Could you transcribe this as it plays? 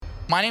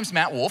My name's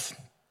Matt Wolf.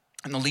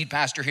 I'm the lead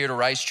pastor here at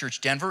Arise Church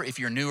Denver. If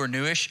you're new or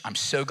newish, I'm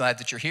so glad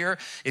that you're here.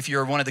 If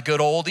you're one of the good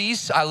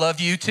oldies, I love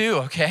you too,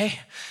 okay?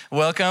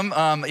 Welcome.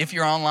 If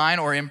you're online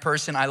or in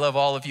person, I love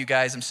all of you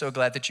guys. I'm so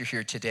glad that you're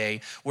here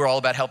today. We're all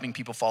about helping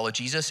people follow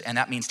Jesus, and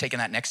that means taking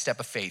that next step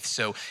of faith.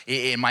 So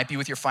it might be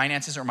with your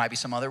finances or it might be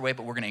some other way,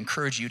 but we're gonna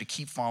encourage you to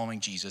keep following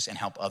Jesus and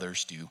help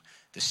others do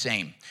the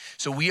same.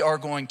 So we are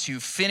going to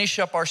finish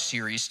up our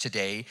series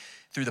today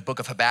through the book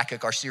of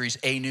Habakkuk, our series,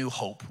 A New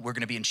Hope. We're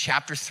gonna be in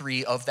chapter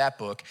 3 of that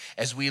book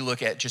as we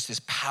look at just this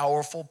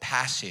powerful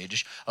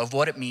passage of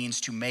what it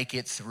means to make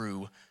it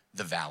through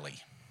the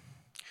valley.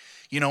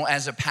 You know,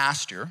 as a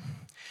pastor,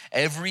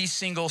 every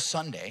single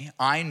Sunday,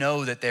 I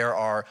know that there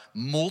are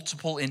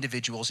multiple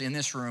individuals in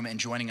this room and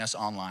joining us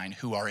online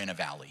who are in a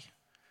valley,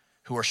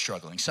 who are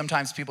struggling.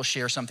 Sometimes people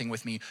share something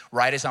with me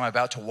right as I'm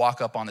about to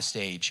walk up on the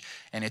stage,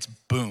 and it's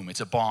boom,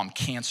 it's a bomb,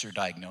 cancer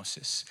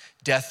diagnosis,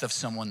 death of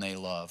someone they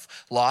love,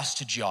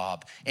 lost a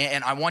job.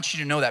 And I want you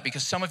to know that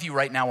because some of you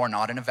right now are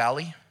not in a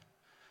valley,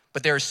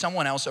 but there is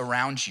someone else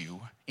around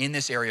you in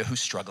this area who's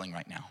struggling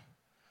right now.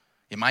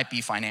 It might be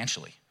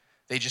financially.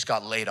 They just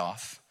got laid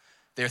off.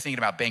 They're thinking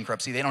about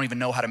bankruptcy. They don't even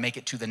know how to make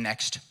it to the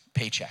next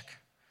paycheck.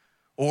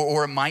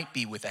 Or it might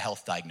be with a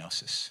health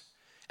diagnosis.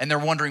 And they're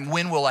wondering,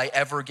 when will I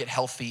ever get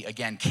healthy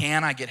again?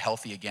 Can I get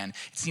healthy again?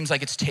 It seems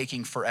like it's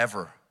taking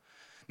forever.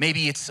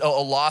 Maybe it's a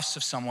loss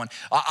of someone.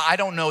 I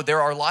don't know.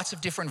 There are lots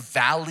of different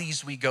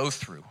valleys we go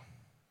through.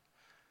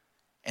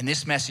 And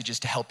this message is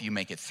to help you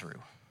make it through.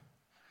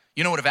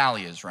 You know what a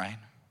valley is, right?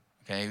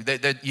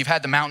 Okay, you've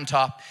had the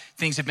mountaintop.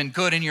 Things have been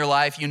good in your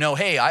life. You know,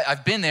 hey,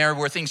 I've been there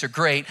where things are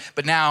great,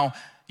 but now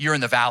you're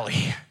in the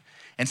valley.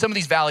 And some of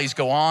these valleys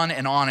go on,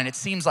 and it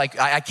seems like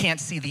I can't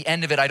see the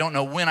end of it. I don't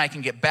know when I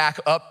can get back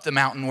up the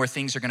mountain where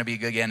things are gonna be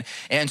good again.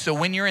 And so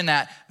when you're in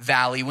that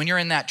valley, when you're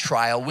in that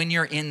trial, when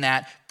you're in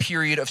that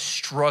period of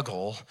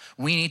struggle,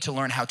 we need to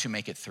learn how to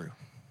make it through.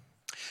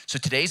 So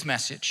today's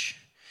message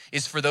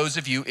is for those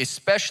of you,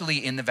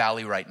 especially in the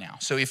valley right now.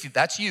 So if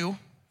that's you,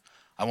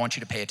 I want you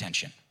to pay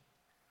attention.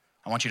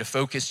 I want you to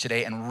focus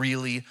today and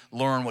really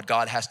learn what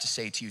God has to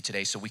say to you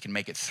today so we can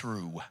make it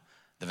through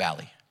the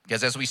valley.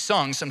 Because as we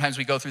sung, sometimes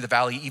we go through the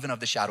valley even of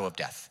the shadow of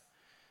death.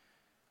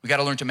 We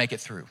gotta learn to make it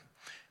through.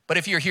 But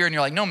if you're here and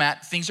you're like, no,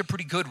 Matt, things are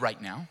pretty good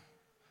right now.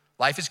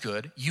 Life is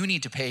good. You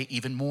need to pay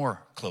even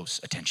more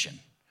close attention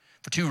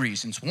for two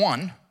reasons.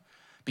 One,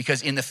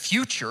 because in the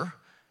future,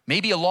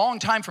 maybe a long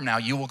time from now,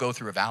 you will go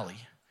through a valley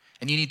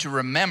and you need to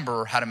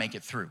remember how to make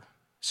it through.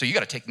 So you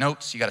gotta take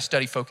notes, you gotta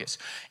study, focus.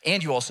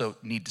 And you also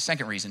need the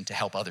second reason to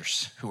help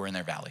others who are in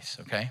their valleys,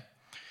 okay?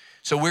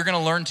 So we're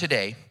gonna learn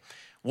today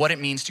what it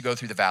means to go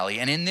through the valley.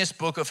 And in this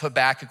book of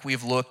Habakkuk,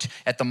 we've looked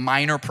at the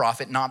minor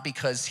prophet, not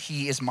because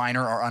he is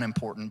minor or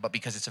unimportant, but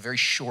because it's a very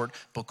short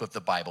book of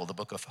the Bible, the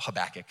book of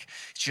Habakkuk.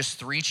 It's just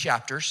 3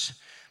 chapters,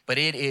 but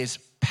it is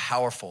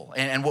powerful.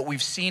 And what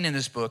we've seen in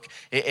this book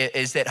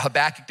is that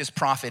Habakkuk, this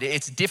prophet,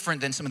 it's different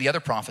than some of the other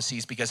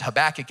prophecies because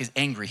Habakkuk is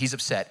angry, he's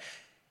upset.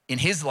 In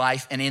his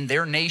life and in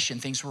their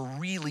nation, things were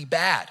really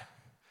bad.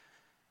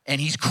 And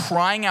he's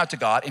crying out to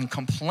God and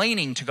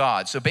complaining to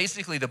God. So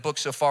basically the book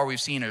so far we've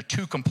seen are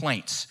 2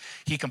 complaints.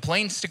 He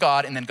complains to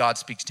God and then God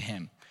speaks to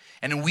him.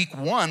 And in week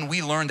 1,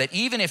 we learned that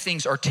even if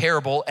things are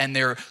terrible and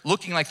they're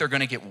looking like they're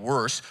gonna get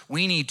worse,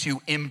 we need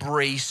to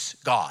embrace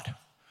God.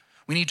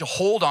 We need to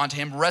hold on to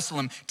him, wrestle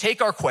him,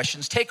 take our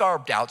questions, take our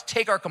doubts,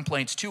 take our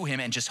complaints to him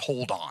and just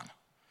hold on.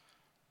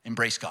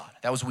 Embrace God.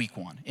 That was week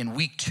 1. In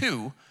week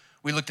 2,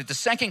 we looked at the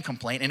second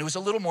complaint, and it was a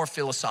little more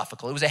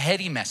philosophical. It was a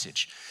heady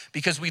message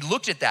because we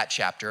looked at that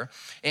chapter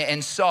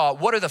and saw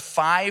what are the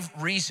 5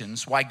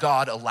 reasons why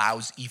God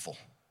allows evil.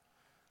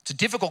 It's a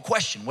difficult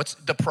question. What's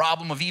the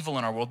problem of evil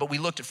in our world? But we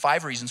looked at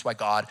 5 reasons why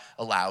God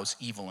allows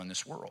evil in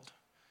this world.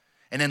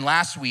 And then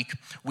last week,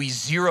 we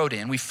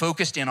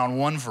focused in on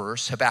one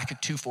verse,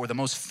 Habakkuk 2:4, the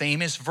most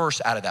famous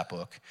verse out of that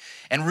book.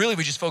 And really,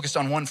 we just focused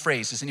on one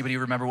phrase. Does anybody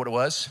remember what it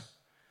was?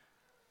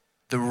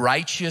 The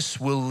righteous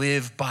will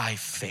live by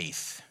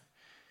faith.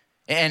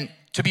 And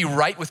to be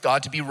right with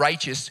God, to be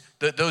righteous,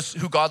 those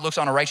who God looks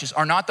on are righteous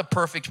are not the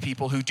perfect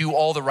people who do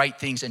all the right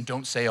things and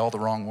don't say all the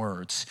wrong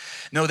words.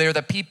 No, they're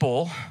the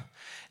people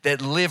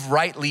that live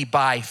rightly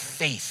by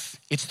faith.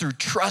 It's through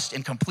trust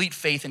and complete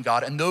faith in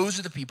God, and those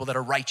are the people that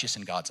are righteous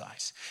in God's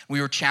eyes.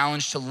 We were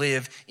challenged to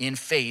live in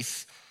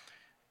faith,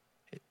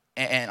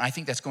 and I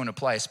think that's going to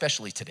apply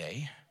especially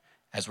today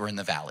as we're in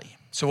the valley.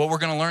 So what we're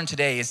gonna learn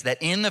today is that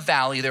in the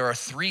valley, there are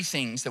 3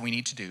 things that we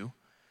need to do.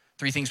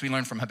 3 things we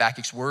learned from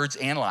Habakkuk's words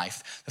and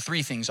life. The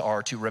 3 things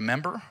are to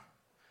remember,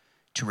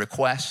 to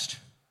request,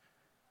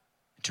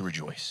 to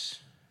rejoice.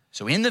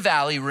 So in the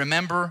valley,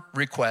 remember,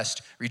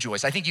 request,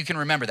 rejoice. I think you can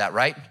remember that,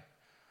 right?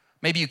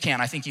 Maybe you can't.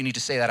 I think you need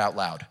to say that out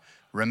loud.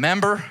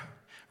 Remember,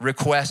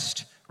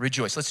 request,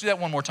 rejoice. Let's do that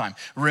one more time.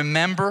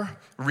 Remember,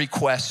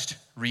 request,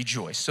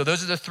 rejoice. So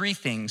those are the 3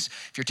 things.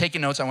 If you're taking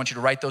notes, I want you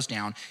to write those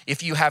down.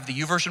 If you have the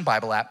YouVersion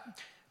Bible app,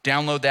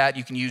 download that.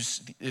 You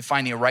can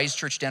find the Arise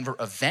Church Denver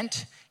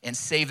event and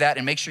save that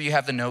and make sure you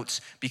have the notes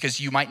because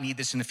you might need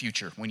this in the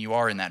future when you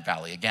are in that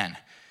valley again.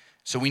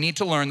 So we need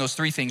to learn those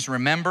three things: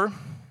 remember,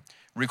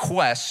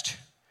 request,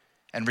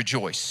 and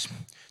rejoice.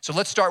 So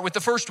let's start with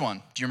the first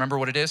one. Do you remember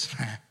what it is?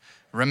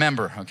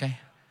 Remember, okay?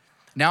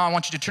 Now I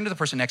want you to turn to the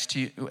person next to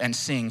you and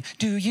sing,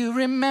 "Do you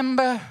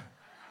remember?"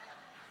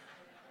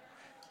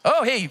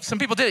 Oh, hey, some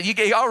people did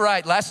it. All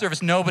right, last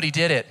service, nobody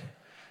did it.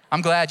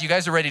 I'm glad you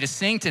guys are ready to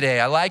sing today.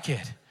 I like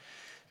it.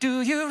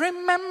 Do you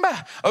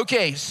remember?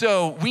 Okay,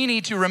 so we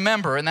need to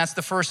remember, and that's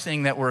the first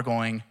thing that we're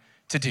going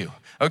to do.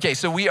 Okay,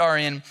 so we are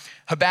in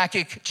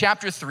Habakkuk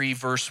chapter 3,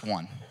 verse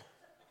 1.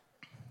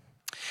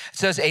 It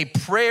says, a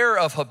prayer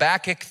of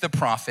Habakkuk the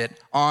prophet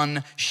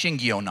on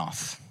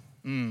Shingionoth.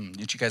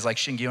 Did you guys like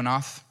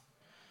Shingionoth?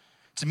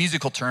 It's a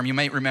musical term. You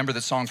might remember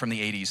the song from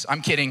the 80s.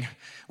 I'm kidding.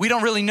 We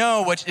don't really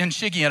know what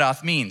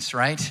Shingionoth means,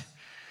 right?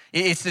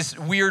 It's this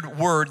weird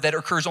word that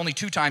occurs only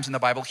 2 times in the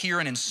Bible, here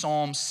and in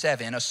Psalm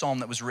 7, a song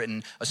that was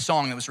written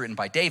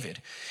by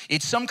David.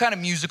 It's some kind of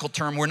musical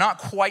term. We're not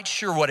quite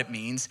sure what it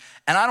means,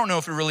 and I don't know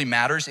if it really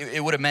matters.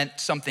 It would have meant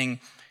something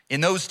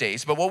in those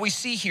days, but what we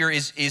see here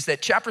is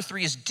that chapter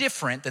 3 is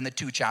different than the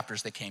 2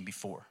 chapters that came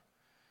before.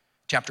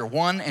 Chapter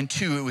 1 and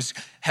 2, it was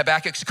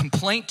Habakkuk's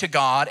complaint to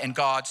God and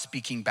God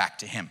speaking back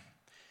to him.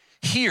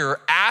 Here,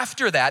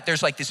 after that,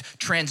 there's like this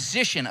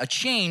transition, a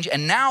change,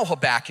 and now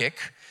Habakkuk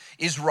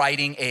is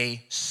writing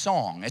a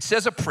song. It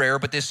says a prayer,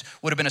 but this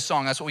would have been a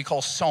song. That's what we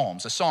call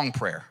Psalms, a song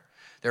prayer.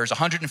 There's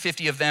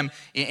 150 of them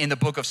in the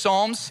book of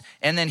Psalms,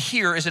 and then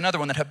here is another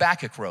one that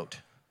Habakkuk wrote.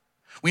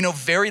 We know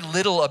very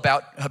little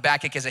about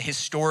Habakkuk as a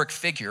historic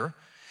figure.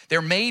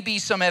 There may be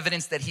some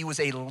evidence that he was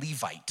a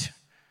Levite,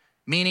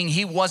 meaning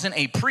he wasn't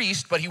a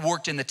priest, but he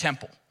worked in the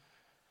temple.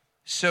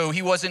 So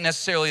he wasn't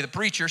necessarily the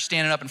preacher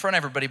standing up in front of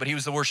everybody, but he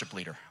was the worship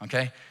leader,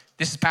 okay?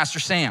 This is Pastor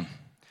Sam.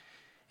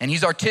 And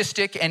he's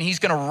artistic, and he's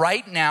gonna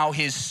write now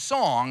his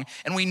song.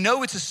 And we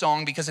know it's a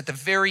song because at the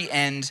very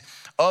end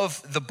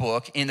of the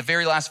book, in the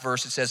very last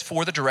verse, it says,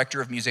 for the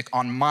director of music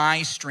on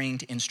my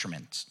stringed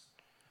instruments.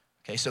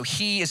 Okay, so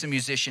he is a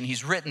musician.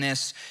 He's written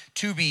this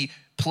to be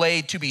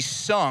played, to be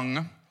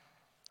sung,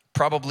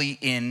 probably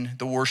in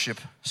the worship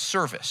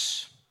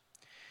service.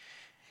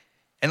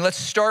 And let's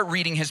start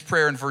reading his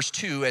prayer in verse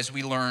 2 as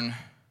we learn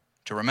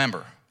to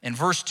remember. In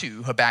verse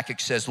 2, Habakkuk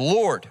says,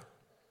 Lord,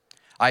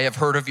 I have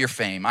heard of your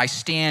fame. I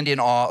stand in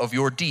awe of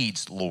your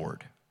deeds,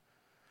 Lord.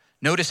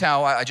 Notice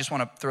how, I just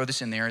want to throw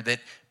this in there, that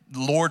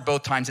Lord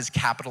both times is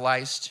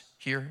capitalized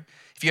here.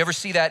 If you ever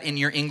see that in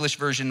your English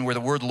version where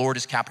the word Lord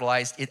is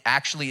capitalized, it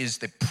actually is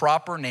the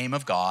proper name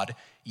of God,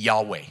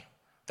 Yahweh.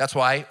 That's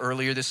why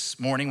earlier this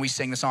morning we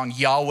sang the song,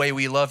 Yahweh,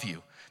 we love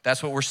you.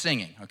 That's what we're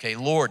singing, okay?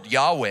 Lord,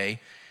 Yahweh,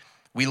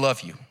 we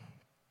love you.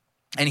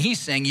 And he's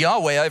saying,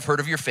 Yahweh, I've heard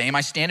of your fame.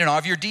 I stand in awe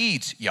of your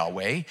deeds,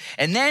 Yahweh.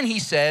 And then he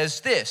says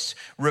this,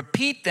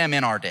 repeat them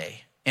in our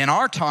day. In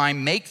our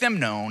time, make them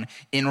known.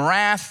 In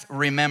wrath,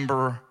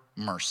 remember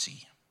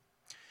mercy.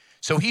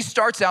 So he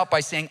starts out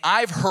by saying,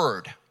 I've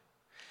heard.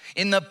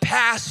 In the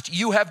past,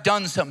 you have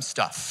done some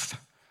stuff.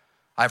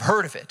 I've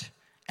heard of it,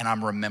 and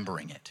I'm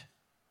remembering it.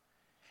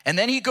 And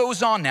then he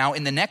goes on now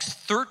in the next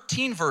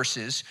 13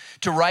 verses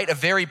to write a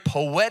very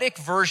poetic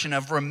version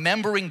of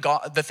remembering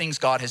God, the things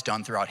God has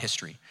done throughout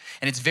history.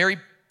 And it's very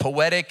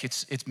poetic,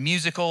 it's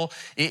musical,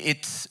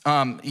 he's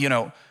like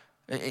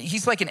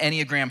an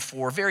Enneagram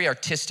 4, very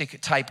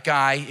artistic type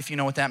guy, if you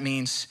know what that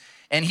means.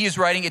 And he is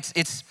writing,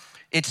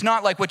 it's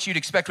not like what you'd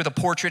expect with a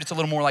portrait, it's a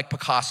little more like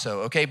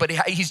Picasso, okay? But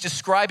he's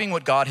describing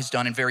what God has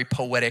done in very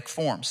poetic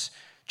forms,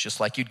 just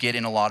like you'd get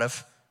in a lot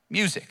of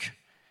music.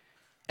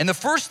 And the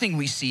first thing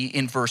we see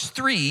in verse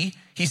 3,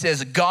 he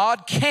says,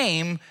 God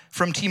came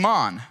from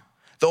Teman,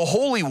 the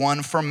Holy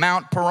One from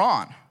Mount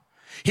Paran.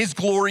 His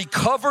glory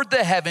covered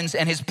the heavens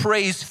and his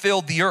praise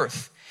filled the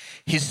earth.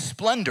 His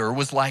splendor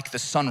was like the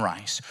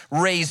sunrise.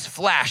 Rays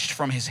flashed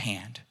from his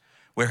hand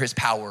where his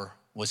power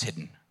was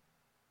hidden.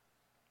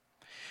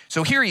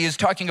 So here he is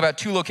talking about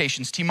 2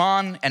 locations,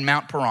 Teman and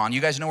Mount Paran.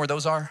 You guys know where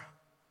those are?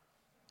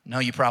 No,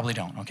 you probably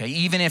don't, okay?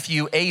 Even if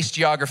you ace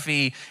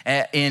geography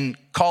in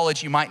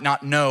college, you might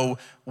not know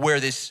where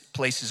these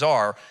places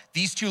are.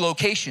 These 2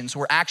 locations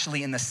were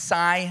actually in the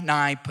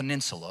Sinai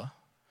Peninsula.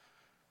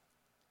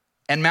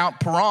 And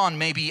Mount Paran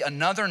may be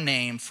another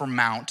name for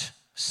Mount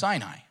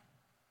Sinai.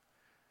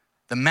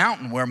 The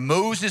mountain where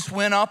Moses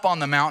went up on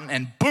the mountain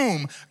and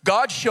boom,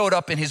 God showed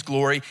up in his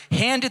glory,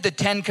 handed the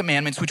 10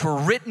 commandments, which were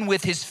written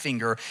with his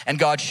finger, and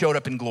God showed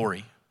up in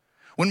glory.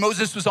 When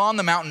Moses was on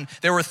the mountain,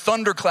 there were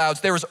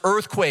thunderclouds, there was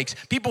earthquakes.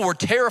 People were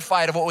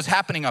terrified of what was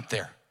happening up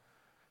there.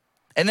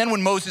 And then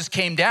when Moses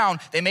came down,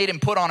 they made him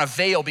put on a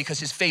veil because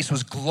his face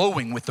was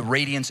glowing with the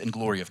radiance and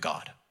glory of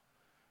God.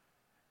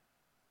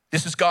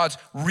 This is God's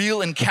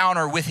real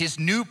encounter with his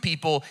new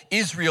people,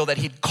 Israel, that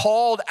he'd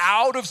called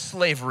out of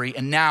slavery,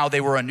 and now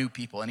they were a new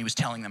people, and he was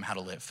telling them how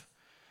to live.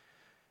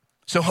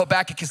 So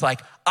Habakkuk is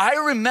like, I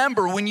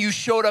remember when you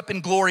showed up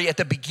in glory at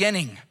the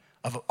beginning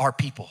of our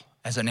people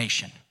as a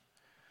nation.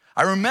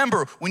 I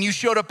remember when you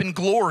showed up in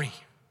glory.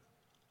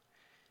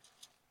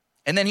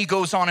 And then he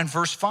goes on in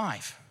verse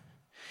 5.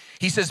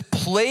 He says,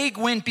 plague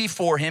went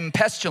before him,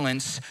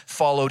 pestilence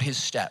followed his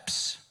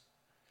steps.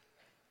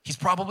 He's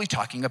probably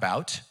talking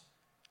about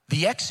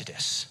the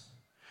Exodus,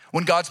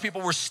 when God's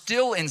people were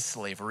still in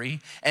slavery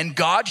and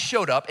God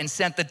showed up and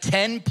sent the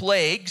 10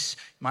 plagues,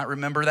 you might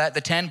remember that,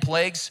 the 10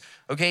 plagues,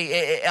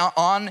 okay,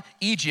 on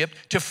Egypt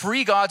to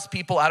free God's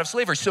people out of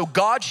slavery. So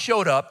God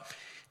showed up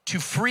to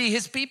free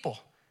his people.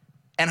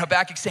 And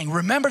Habakkuk's saying,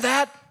 remember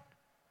that?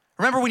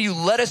 Remember when you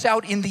led us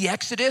out in the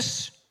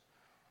Exodus?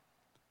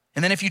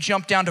 And then if you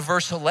jump down to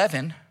verse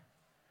 11,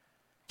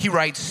 he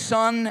writes,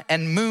 sun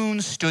and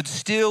moon stood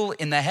still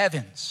in the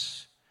heavens.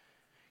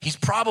 He's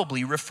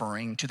probably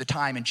referring to the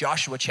time in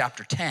Joshua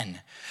chapter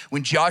 10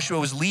 when Joshua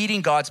was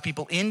leading God's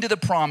people into the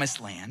promised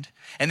land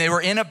and they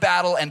were in a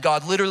battle and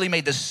God literally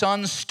made the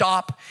sun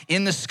stop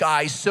in the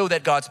sky so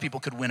that God's people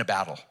could win a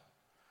battle.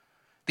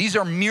 These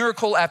are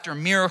miracle after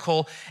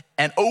miracle,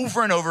 and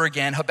over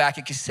again,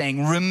 Habakkuk is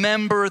saying,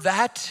 remember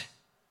that?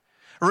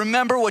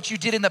 Remember what you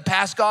did in the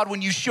past, God,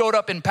 when you showed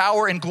up in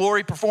power and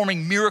glory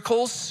performing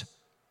miracles?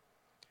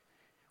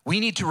 We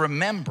need to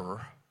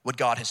remember what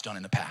God has done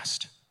in the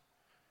past.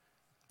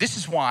 This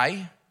is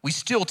why we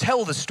still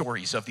tell the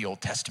stories of the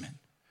Old Testament.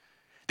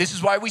 This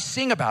is why we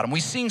sing about them. We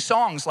sing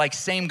songs like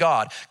Same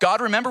God.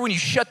 God, remember when you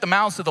shut the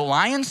mouths of the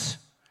lions?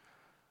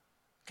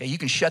 Okay, you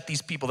can shut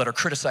these people that are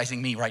criticizing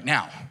me right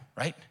now,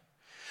 right?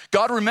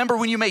 God, remember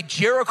when you made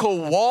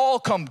Jericho wall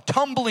come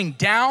tumbling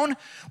down?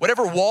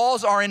 Whatever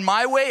walls are in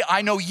my way,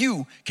 I know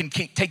you can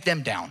take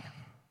them down.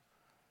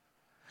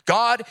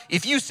 God,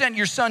 if you sent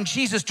your son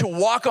Jesus to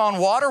walk on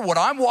water, what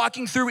I'm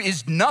walking through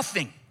is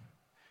nothing.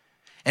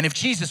 And if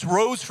Jesus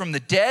rose from the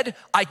dead,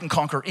 I can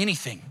conquer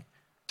anything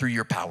through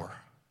your power.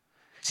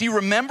 See,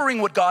 remembering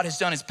what God has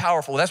done is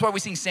powerful. That's why we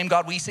sing Same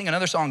God. We sing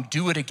another song,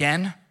 Do It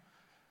Again.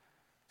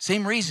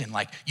 Same reason,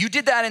 like you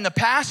did that in the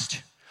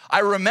past, I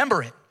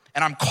remember it,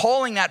 and I'm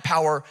calling that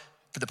power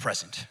for the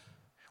present.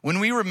 When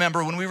we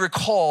remember, when we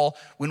recall,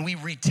 when we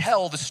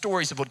retell the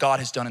stories of what God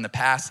has done in the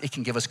past, it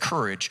can give us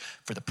courage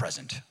for the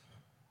present.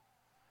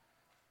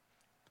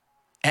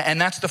 And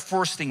that's the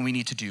first thing we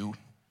need to do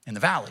in the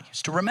valley,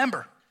 is to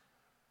remember.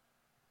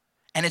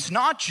 And it's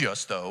not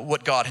just, though,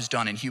 what God has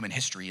done in human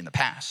history in the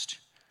past.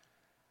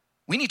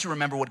 We need to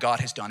remember what God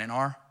has done in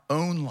our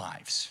own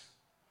lives.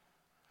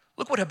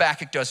 Look what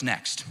Habakkuk does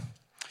next.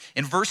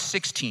 In verse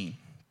 16,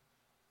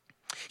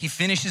 he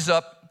finishes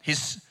up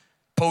his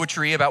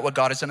poetry about what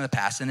God has done in the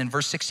past. And in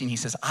verse 16, he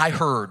says, I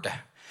heard,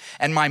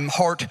 and my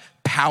heart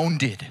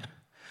pounded.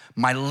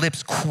 My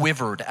lips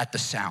quivered at the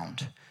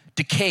sound.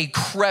 Decay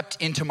crept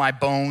into my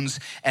bones,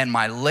 and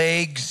my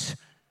legs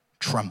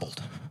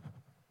trembled.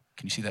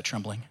 Can you see that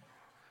trembling?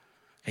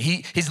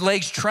 His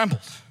legs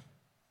trembled.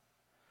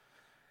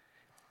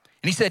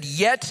 And he said,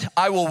 yet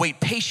I will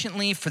wait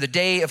patiently for the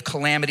day of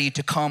calamity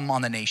to come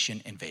on the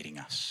nation invading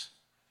us.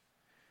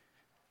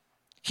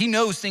 He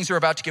knows things are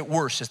about to get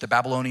worse as the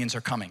Babylonians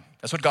are coming.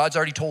 That's what God's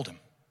already told him.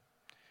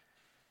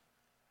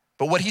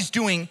 But what he's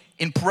doing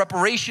in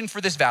preparation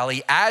for this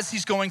valley, as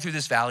he's going through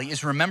this valley,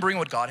 is remembering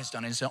what God has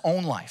done in his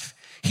own life.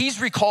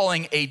 He's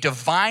recalling a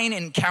divine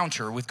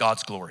encounter with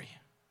God's glory.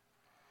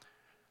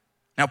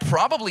 Now,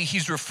 probably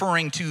he's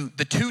referring to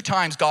the 2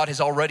 times God has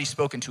already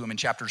spoken to him in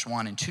chapters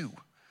 1 and 2.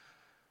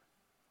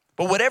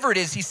 But whatever it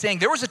is, he's saying,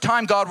 there was a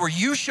time, God, where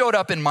you showed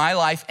up in my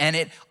life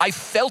and I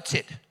felt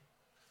it.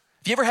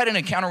 Have you ever had an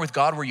encounter with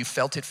God where you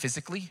felt it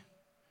physically?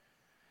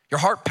 Your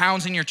heart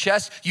pounds in your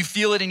chest. You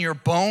feel it in your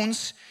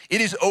bones.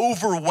 It is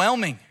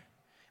overwhelming.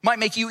 It might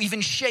make you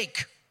even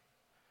shake.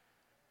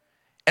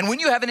 And when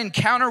you have an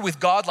encounter with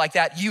God like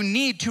that, you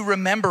need to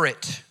remember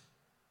it.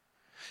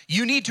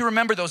 You need to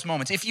remember those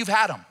moments if you've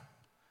had them.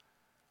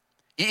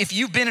 If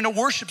you've been in a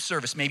worship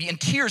service maybe and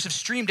tears have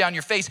streamed down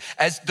your face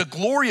as the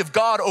glory of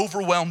God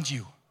overwhelmed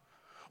you.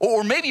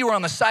 Or maybe you were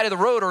on the side of the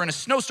road or in a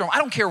snowstorm. I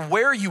don't care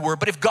where you were,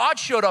 but if God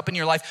showed up in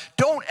your life,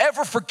 don't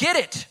ever forget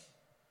it.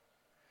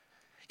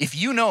 If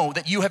you know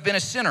that you have been a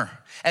sinner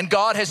and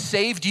God has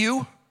saved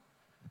you,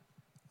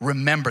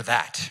 remember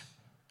that.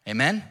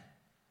 Amen?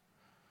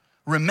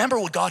 Remember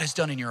what God has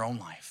done in your own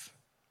life.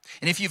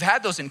 And if you've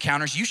had those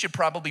encounters, you should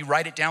probably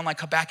write it down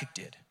like Habakkuk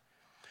did.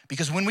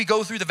 Because when we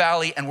go through the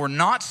valley and we're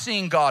not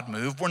seeing God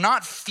move, we're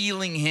not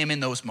feeling him in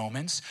those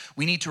moments,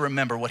 we need to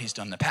remember what he's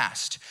done in the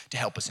past to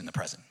help us in the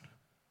present.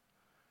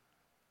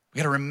 We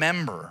gotta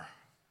remember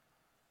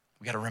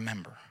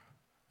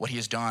what he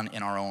has done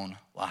in our own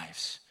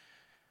lives.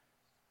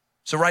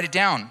 So write it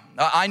down.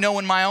 I know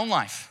in my own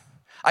life,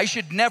 I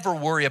should never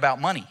worry about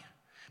money,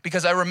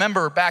 because I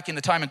remember back in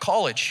the time in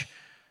college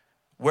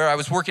where I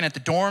was working at the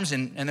dorms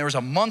and there was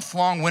a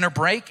month-long winter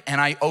break and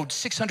I owed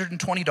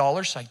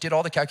 $620. I did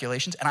all the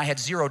calculations and I had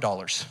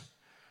 $0.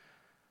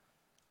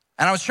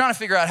 And I was trying to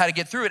figure out how to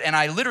get through it, and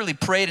I literally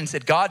prayed and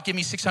said, God, give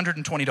me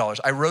 $620.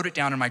 I wrote it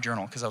down in my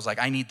journal because I was like,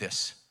 I need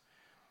this.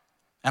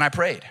 And I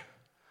prayed.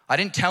 I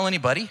didn't tell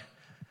anybody,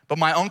 but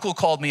my uncle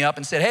called me up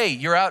and said, hey,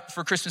 you're out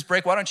for Christmas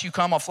break. Why don't you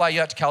come? I'll fly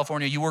you out to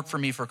California. You work for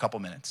me for a couple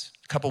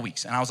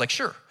weeks. And I was like,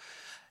 sure.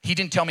 He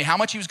didn't tell me how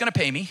much he was gonna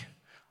pay me.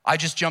 I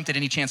just jumped at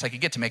any chance I could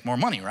get to make more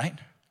money, right?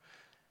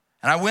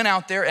 And I went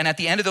out there, and at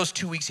the end of those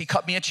 2 weeks, he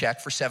cut me a check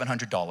for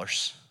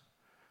 $700.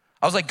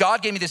 I was like,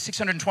 God gave me this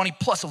 620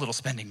 plus a little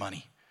spending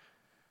money.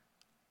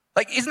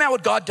 Like, isn't that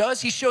what God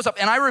does? He shows up.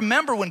 And I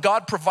remember when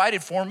God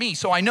provided for me,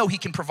 so I know he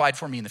can provide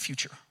for me in the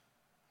future.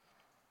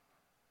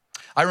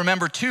 I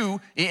remember too,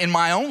 in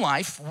my own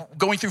life,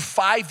 going through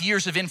 5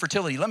 years of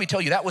infertility. Let me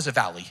tell you, that was a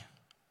valley.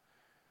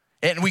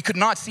 And we could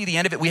not see the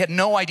end of it. We had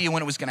no idea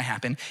when it was gonna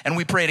happen. And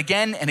we prayed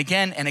again and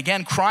again and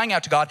again, crying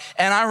out to God.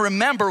 And I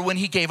remember when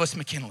he gave us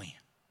McKinley.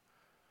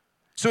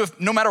 So if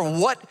no matter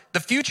what the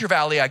future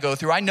valley I go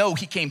through, I know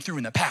he came through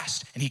in the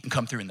past and he can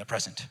come through in the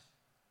present.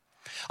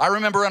 I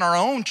remember in our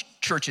own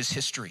church's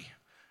history,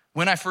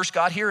 when I first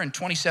got here in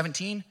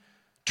 2017,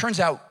 turns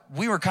out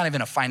we were kind of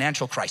in a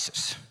financial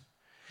crisis.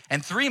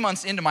 And 3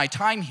 months into my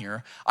time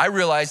here, I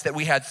realized that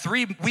we had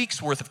 3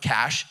 weeks worth of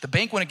cash. The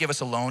bank wouldn't give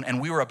us a loan and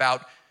we were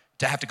about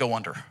to have to go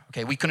under,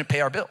 okay? We couldn't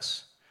pay our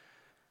bills.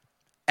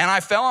 And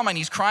I fell on my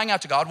knees crying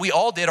out to God. We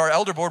all did, our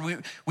elder board,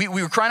 we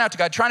were crying out to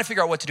God, trying to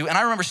figure out what to do. And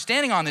I remember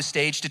standing on this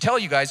stage to tell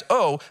you guys,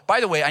 oh, by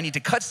the way, I need to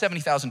cut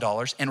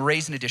 $70,000 and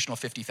raise an additional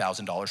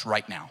 $50,000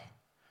 right now.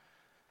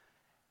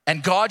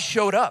 And God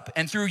showed up,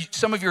 and through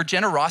some of your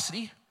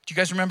generosity, do you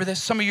guys remember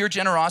this? Some of your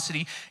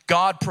generosity,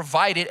 God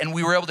provided, and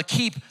we were able to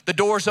keep the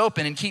doors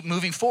open and keep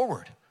moving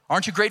forward.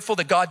 Aren't you grateful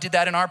that God did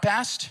that in our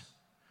past?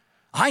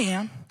 I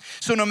am.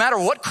 So no matter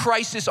what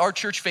crisis our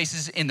church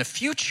faces in the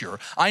future,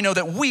 I know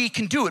that we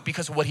can do it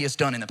because of what he has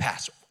done in the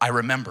past. I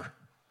remember.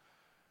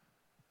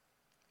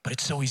 But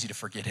it's so easy to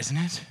forget, isn't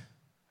it?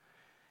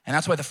 And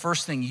that's why the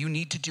first thing you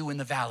need to do in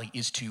the valley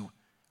is to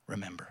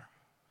remember.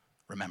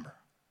 Remember.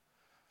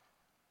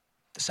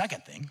 The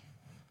second thing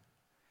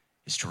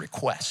is to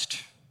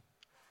request.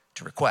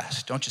 To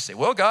request. Don't just say,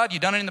 well, God,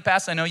 you've done it in the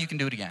past. I know you can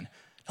do it again.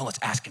 No, let's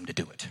ask him to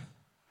do it.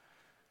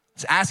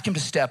 Let's ask him to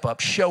step up,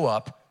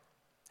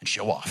 and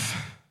show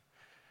off.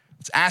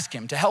 Let's ask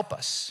him to help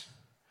us.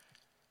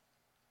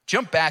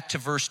 Jump back to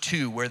verse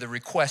 2 where the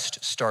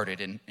request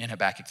started in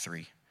Habakkuk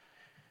 3.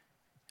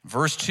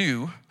 Verse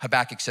 2,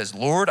 Habakkuk says,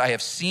 Lord,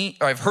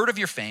 I've heard of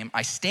your fame.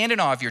 I stand in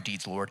awe of your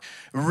deeds, Lord.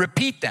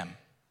 Repeat them.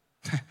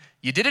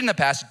 You did it in the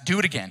past, do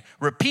it again.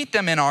 Repeat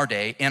them in our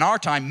day, in our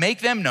time,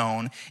 make them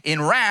known.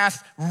 In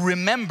wrath,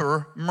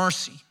 remember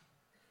mercy.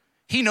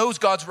 He knows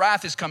God's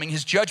wrath is coming,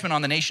 his judgment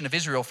on the nation of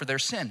Israel for their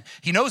sin.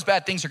 He knows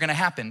bad things are gonna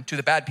happen to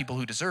the bad people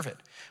who deserve it.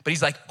 But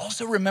he's like,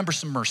 also remember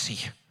some mercy.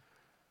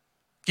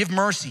 Give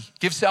mercy,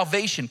 give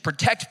salvation,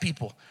 protect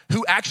people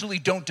who actually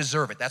don't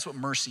deserve it. That's what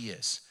mercy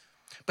is.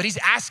 But he's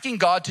asking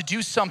God to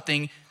do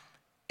something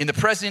in the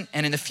present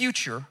and in the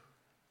future.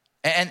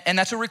 And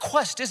that's a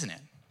request, isn't it?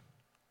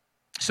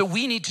 So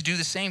we need to do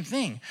the same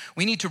thing.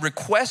 We need to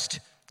request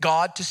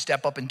God to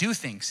step up and do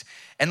things.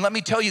 And let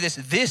me tell you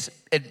this,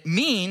 it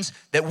means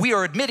that we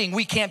are admitting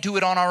we can't do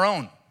it on our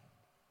own.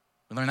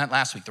 We learned that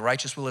last week. The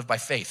righteous will live by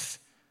faith,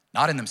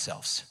 not in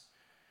themselves.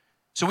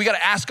 So we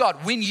gotta ask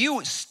God, when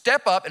you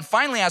step up and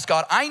finally ask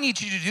God, I need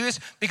you to do this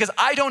because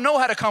I don't know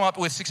how to come up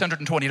with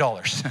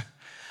 $620.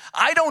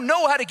 I don't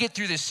know how to get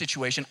through this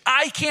situation.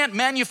 I can't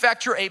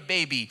manufacture a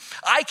baby.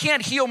 I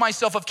can't heal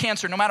myself of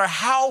cancer no matter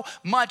how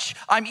much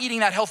I'm eating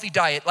that healthy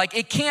diet. I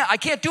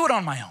can't do it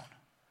on my own.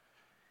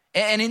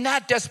 And in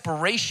that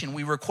desperation,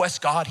 we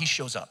request God, he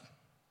shows up.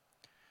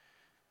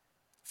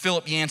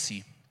 Philip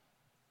Yancey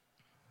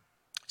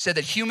said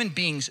that human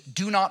beings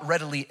do not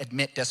readily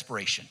admit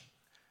desperation.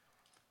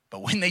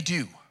 But when they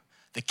do,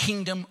 the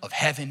kingdom of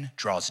heaven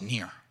draws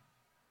near.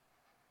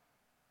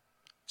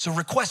 So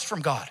request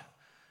from God.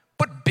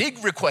 Put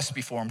big requests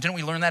before him. Didn't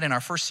we learn that in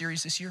our first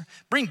series this year?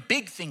 Bring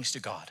big things to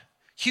God,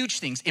 huge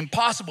things,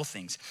 impossible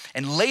things,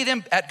 and lay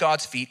them at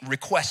God's feet.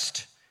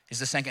 Request is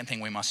the second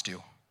thing we must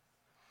do.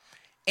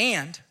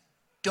 And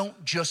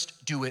don't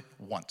just do it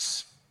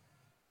once.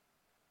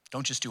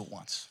 Don't just do it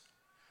once.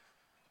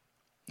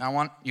 Now I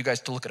want you guys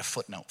to look at a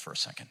footnote for a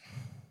second.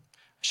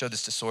 I showed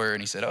this to Sawyer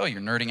and he said, oh,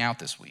 you're nerding out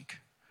this week.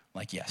 I'm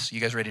like, yes. You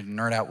guys ready to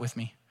nerd out with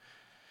me?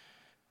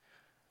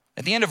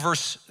 At the end of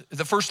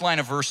the first line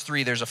of verse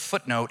 3, there's a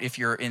footnote if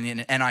you're in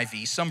an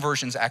NIV. Some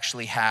versions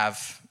actually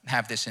have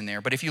this in there.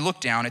 But if you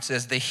look down, it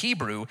says the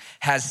Hebrew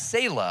has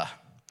Selah,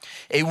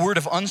 a word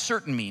of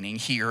uncertain meaning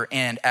here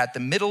and at the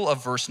middle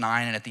of verse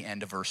 9 and at the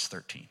end of verse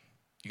 13.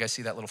 You guys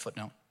see that little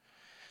footnote?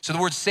 So the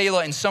word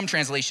Selah in some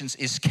translations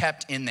is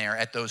kept in there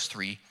at those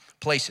 3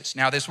 places.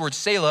 Now this word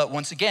Selah,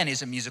 once again,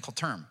 is a musical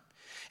term.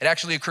 It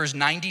actually occurs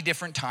 90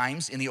 different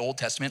times in the Old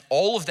Testament,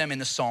 all of them in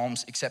the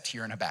Psalms except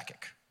here in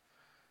Habakkuk.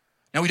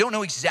 Now we don't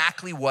know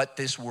exactly what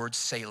this word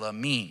Selah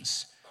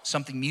means,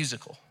 something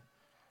musical.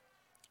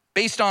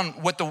 Based on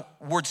what the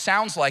word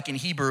sounds like in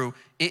Hebrew,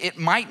 it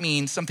might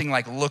mean something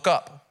like look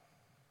up.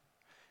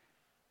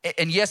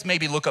 And yes,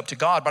 maybe look up to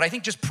God, but I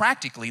think just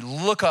practically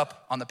look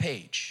up on the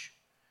page.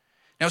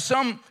 Now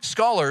some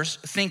scholars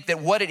think that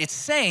what it's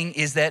saying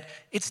is that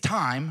it's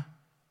time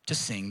to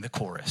sing the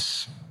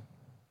chorus,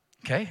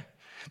 okay?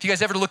 If you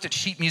guys ever looked at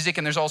sheet music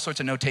and there's all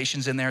sorts of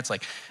notations in there, it's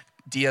like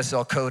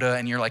DSL coda,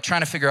 and you're like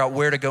trying to figure out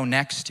where to go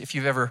next. If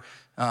you've ever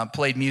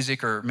played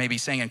music or maybe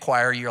sang in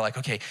choir, you're like,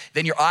 okay,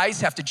 then your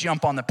eyes have to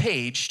jump on the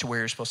page to where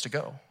you're supposed to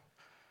go.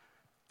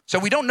 So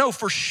we don't know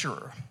for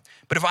sure,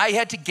 But if I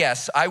had to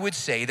guess, I would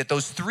say that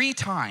those 3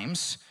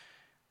 times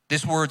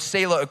this word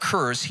Selah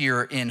occurs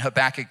here in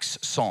Habakkuk's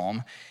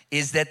psalm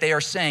is that they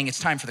are saying it's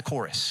time for the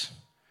chorus.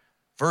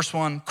 Verse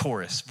 1,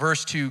 chorus.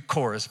 Verse 2,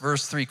 chorus.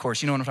 Verse 3,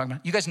 chorus. You know what I'm talking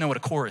about? You guys know what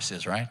a chorus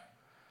is, right? You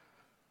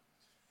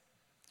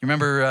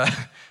remember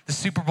the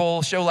Super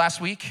Bowl show last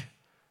week?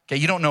 Okay,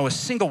 you don't know a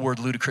single word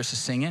Ludacris is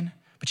singing,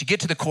 but you get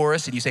to the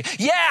chorus and you say,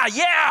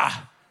 yeah,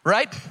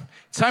 right?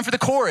 It's time for the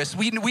chorus.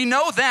 We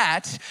know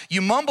that.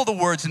 You mumble the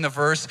words in the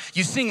verse.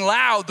 You sing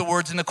loud the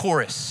words in the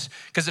chorus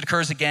because it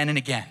occurs again and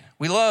again.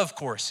 We love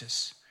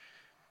choruses.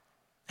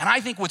 And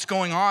I think what's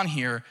going on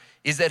here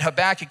is that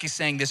Habakkuk is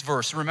saying this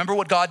verse. Remember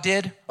what God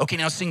did? Okay,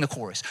 now sing the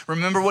chorus.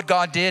 Remember what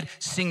God did?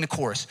 Sing the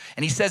chorus.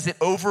 And he says it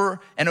over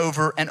and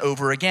over and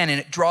over again. And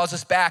it draws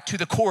us back to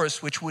the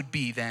chorus, which would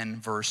be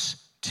then verse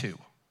 2,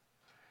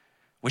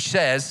 which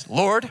says,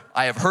 Lord,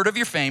 I have heard of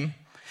your fame.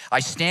 I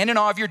stand in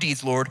awe of your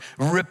deeds, Lord.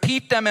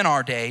 Repeat them in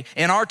our day.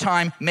 In our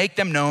time, make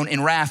them known.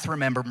 In wrath,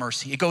 remember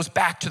mercy. It goes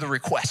back to the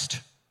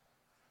request.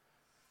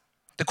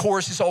 The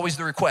chorus is always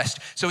the request.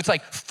 So it's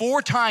like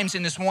 4 times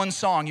in this one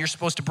song, you're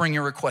supposed to bring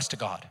your request to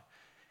God.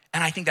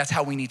 And I think that's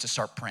how we need to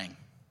start praying.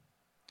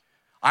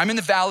 I'm in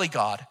the valley,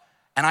 God,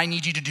 and I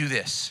need you to do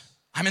this.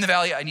 I'm in the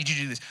valley, I need you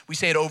to do this. We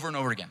say it over and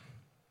over again.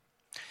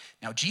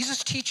 Now,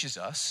 Jesus teaches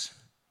us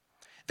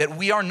that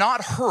we are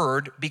not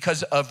heard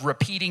because of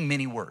repeating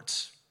many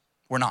words.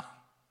 We're not.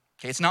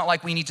 Okay, it's not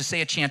like we need to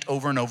say a chant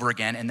over and over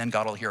again and then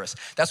God will hear us.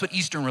 That's what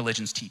Eastern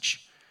religions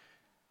teach.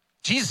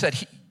 Jesus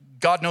said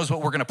God knows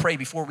what we're gonna pray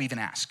before we even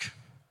ask.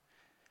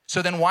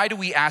 So then why do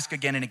we ask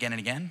again and again and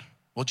again?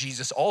 Well,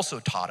 Jesus also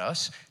taught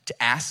us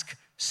to ask,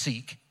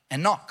 seek,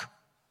 and knock.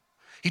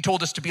 He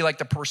told us to be like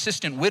the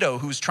persistent widow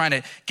who's trying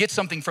to get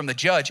something from the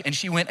judge, and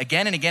she went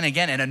again and again and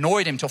again and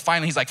annoyed him till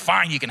finally he's like,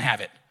 fine, you can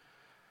have it.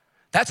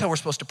 That's how we're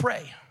supposed to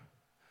pray.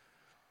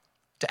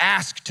 To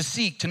ask, to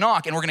seek, to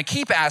knock, and we're gonna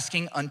keep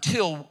asking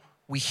until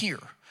we hear.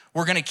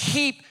 We're gonna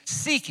keep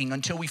seeking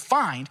until we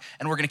find,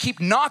 and we're gonna keep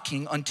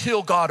knocking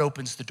until God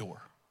opens the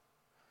door.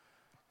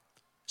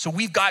 So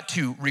we've got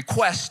to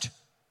request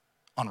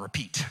on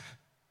repeat.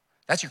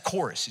 That's your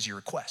chorus, is your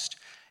request.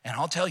 And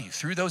I'll tell you,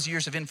 through those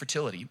years of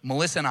infertility,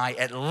 Melissa and I,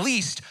 at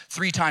least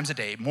 3 times a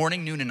day,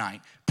 morning, noon, and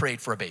night, prayed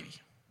for a baby.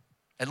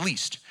 At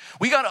least.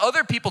 We got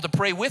other people to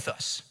pray with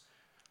us.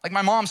 Like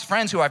my mom's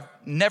friends who I've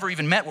never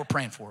even met were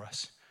praying for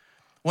us.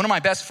 One of my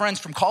best friends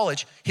from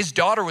college, his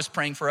daughter was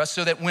praying for us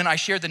so that when I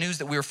shared the news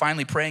that we were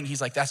finally praying,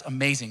 he's like, that's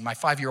amazing. My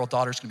 5-year-old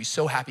daughter's gonna be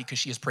so happy because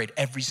she has prayed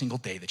every single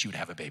day that you would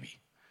have a baby.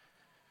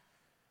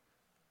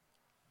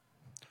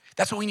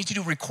 That's what we need to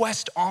do,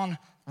 request on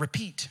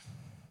repeat.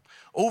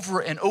 Over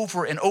and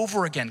over and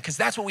over again, because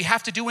that's what we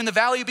have to do in the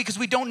valley because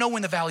we don't know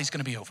when the valley's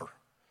gonna be over.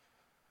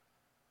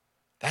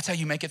 That's how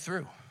you make it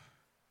through.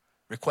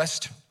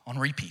 Request on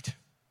repeat.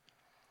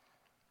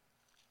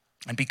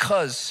 And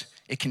because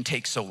it can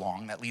take so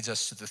long, that leads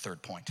us to the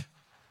 3rd point.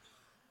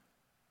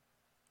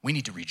 We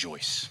need to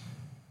rejoice.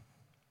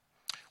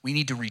 We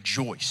need to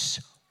rejoice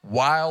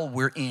while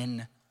we're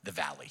in the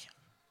valley.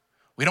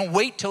 We don't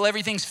wait till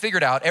everything's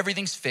figured out,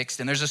 everything's fixed,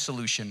 and there's a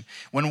solution.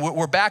 When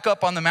we're back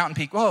up on the mountain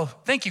peak, oh,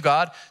 thank you,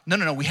 God.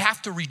 No. We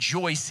have to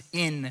rejoice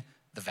in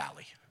the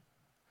valley.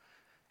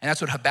 And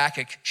that's what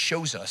Habakkuk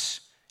shows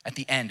us at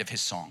the end of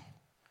his song.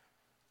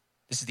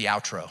 This is the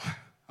outro,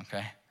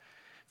 okay?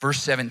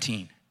 Verse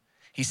 17,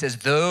 he says,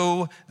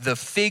 though the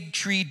fig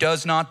tree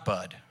does not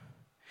bud,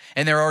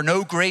 and there are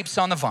no grapes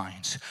on the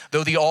vines,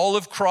 though the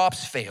olive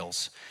crops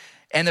fails,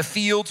 and the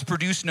fields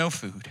produce no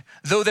food,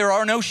 though there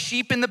are no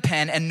sheep in the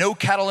pen and no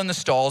cattle in the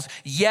stalls,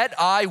 yet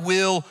I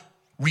will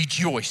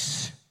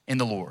rejoice in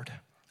the Lord.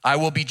 I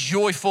will be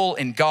joyful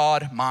in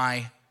God,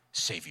 my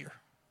Savior.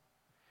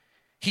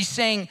 He's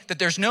saying that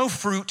there's no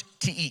fruit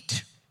to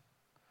eat.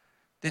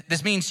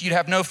 This means you'd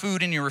have no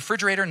food in your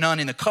refrigerator, none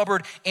in the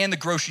cupboard, and the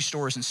grocery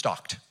store isn't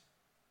stocked.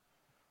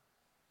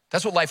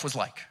 That's what life was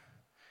like.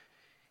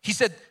 He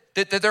said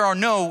that there are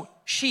no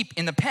sheep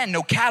in the pen,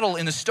 no cattle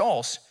in the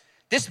stalls.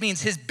 This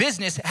means his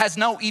business has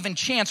no even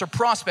chance or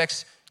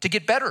prospects to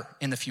get better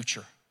in the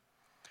future.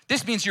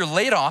 This means you're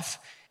laid off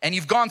and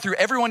you've gone through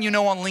everyone you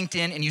know on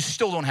LinkedIn and you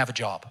still don't have a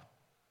job.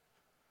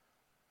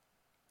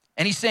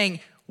 And he's saying,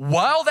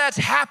 while that's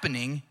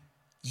happening,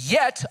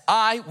 yet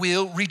I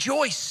will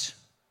rejoice.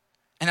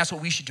 And that's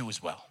what we should do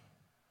as well.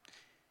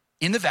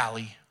 In the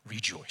valley,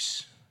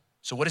 rejoice.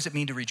 So what does it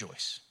mean to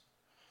rejoice?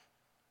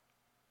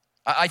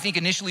 I think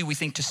initially we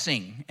think to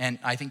sing, and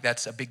I think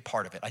that's a big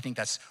part of it. I think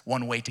that's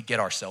one way to get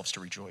ourselves to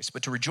rejoice.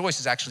 But to rejoice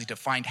is actually to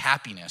find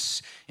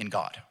happiness in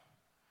God.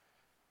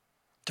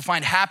 To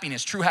find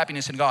happiness, true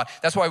happiness in God.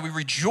 That's why we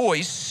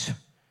rejoice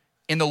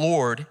in the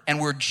Lord and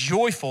we're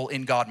joyful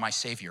in God, my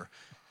Savior.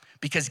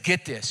 Because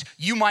get this,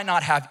 you might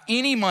not have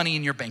any money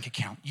in your bank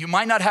account. You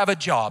might not have a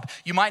job.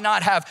 You might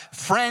not have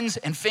friends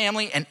and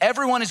family and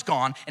everyone is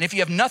gone. And if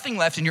you have nothing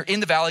left and you're in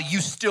the valley, you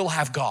still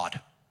have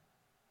God.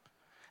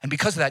 And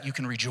because of that, you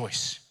can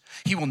rejoice.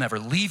 He will never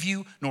leave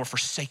you nor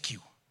forsake you.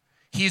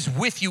 He is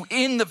with you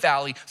in the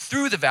valley,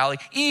 through the valley,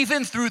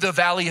 even through the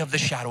valley of the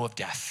shadow of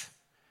death.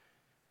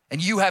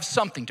 And you have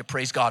something to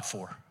praise God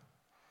for,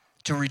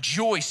 to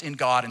rejoice in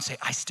God and say,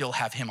 I still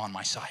have him on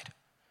my side.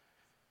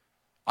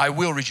 I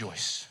will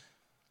rejoice.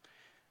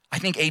 I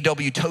think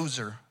A.W.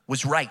 Tozer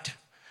was right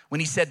when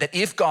he said that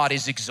if God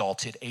is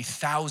exalted,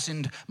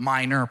 1,000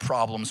 minor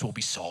problems will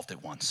be solved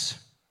at once.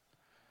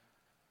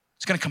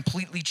 It's gonna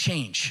completely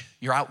change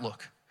your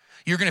outlook.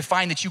 You're gonna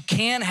find that you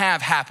can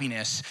have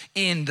happiness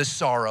in the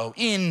sorrow,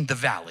 in the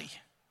valley.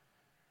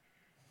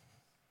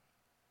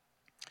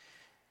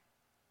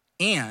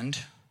 And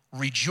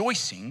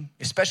rejoicing,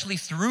 especially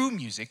through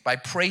music, by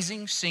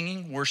praising,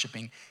 singing,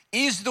 worshiping,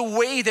 is the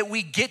way that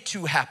we get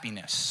to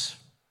happiness.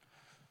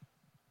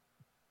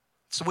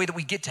 It's the way that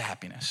we get to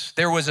happiness.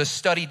 There was a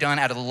study done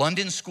out of the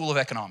London School of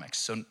Economics,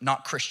 so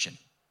not Christian,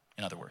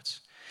 in other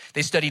words.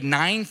 They studied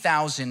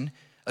 9,000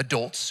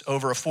 adults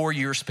over a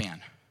 4-year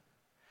span.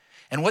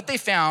 And what they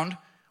found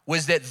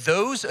was that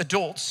those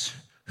adults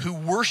who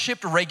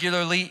worshiped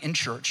regularly in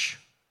church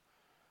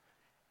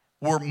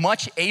were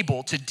much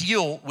able to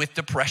deal with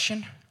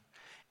depression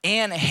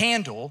and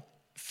handle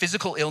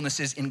physical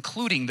illnesses,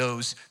 including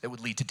those that would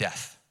lead to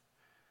death.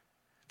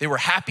 They were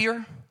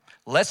happier,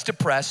 less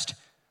depressed,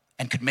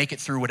 and could make it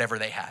through whatever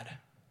they had.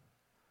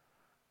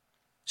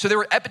 So there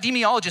were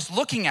epidemiologists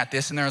looking at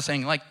this and they were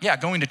saying, like, yeah,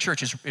 going to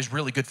church is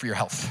really good for your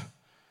health.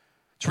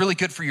 It's really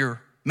good for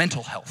your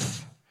mental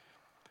health.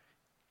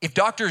 If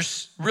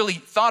doctors really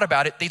thought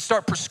about it, they'd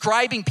start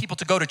prescribing people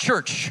to go to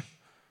church.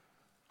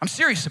 I'm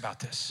serious about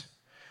this.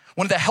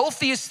 One of the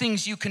healthiest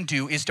things you can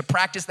do is to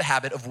practice the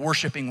habit of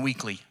worshiping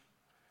weekly.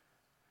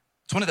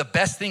 It's one of the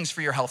best things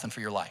for your health and for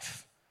your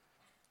life.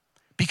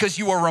 Because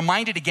you are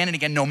reminded again and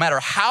again, no matter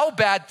how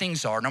bad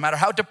things are, no matter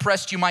how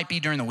depressed you might be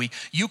during the week,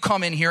 you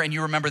come in here and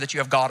you remember that you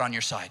have God on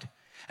your side.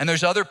 And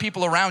there's other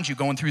people around you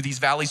going through these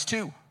valleys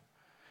too.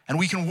 And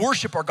we can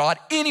worship our God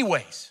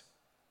anyways.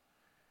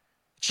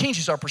 It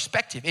changes our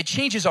perspective. It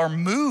changes our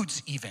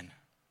moods even.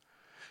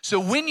 So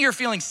when you're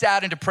feeling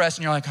sad and depressed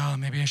and you're like, oh,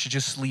 maybe I should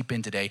just sleep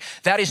in today,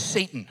 that is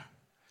Satan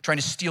trying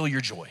to steal your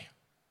joy.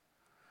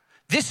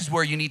 This is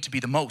where you need to be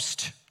the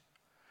most.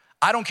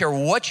 I don't care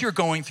what you're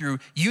going through,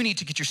 you need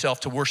to get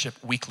yourself to worship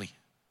weekly.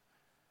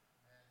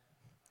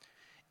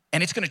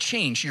 And it's gonna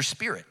change your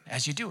spirit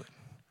as you do it.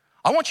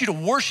 I want you to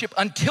worship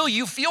until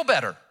you feel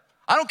better.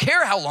 I don't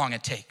care how long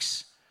it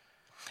takes.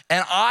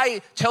 And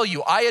I tell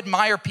you, I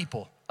admire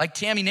people like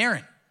Tammy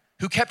Naren,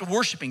 who kept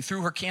worshiping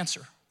through her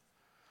cancer.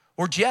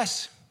 Or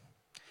Jess,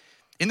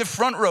 in the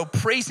front row,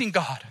 praising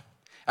God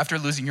after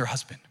losing your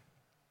husband.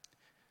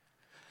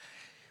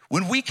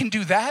 When we can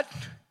do that,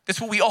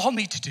 that's what we all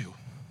need to do.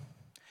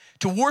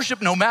 To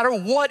worship no matter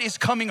what is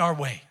coming our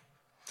way.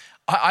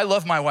 I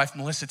love my wife,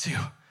 Melissa, too.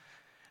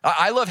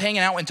 I love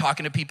hanging out and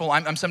talking to people.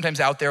 I'm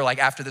sometimes out there, like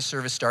after the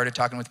service started,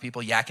 talking with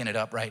people, yakking it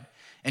up, right?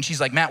 And she's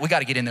like, Matt, we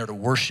gotta get in there to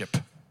worship.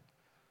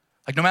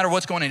 Like no matter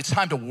what's going on, it's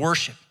time to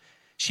worship.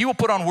 She will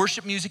put on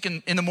worship music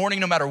in the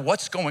morning no matter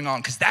what's going on,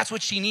 because that's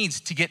what she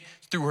needs to get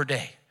through her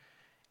day.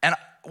 And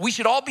we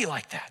should all be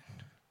like that.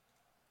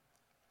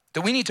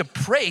 That we need to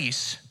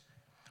praise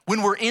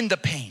when we're in the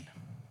pain.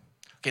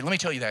 Okay, let me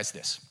tell you guys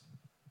this.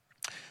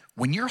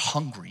 When you're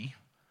hungry,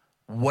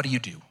 what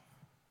do?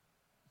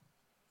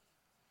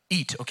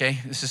 Eat, okay?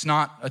 This is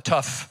not a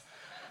tough,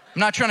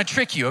 I'm not trying to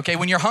trick you, okay?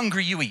 When you're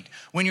hungry, you eat.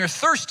 When you're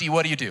thirsty,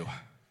 what do?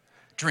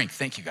 Drink,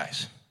 thank you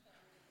guys.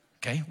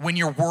 Okay, when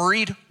you're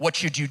worried, what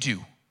should you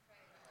do?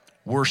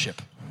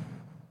 Worship.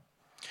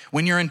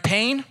 When you're in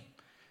pain,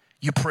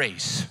 you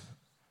praise.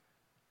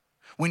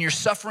 When you're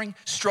suffering,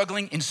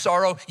 struggling, in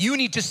sorrow, you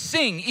need to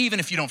sing even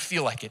if you don't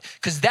feel like it,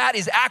 because that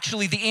is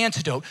actually the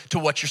antidote to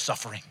what you're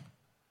suffering.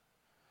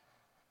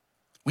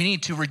 We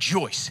need to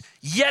rejoice.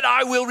 Yet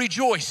I will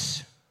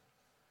rejoice.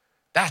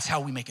 That's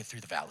how we make it through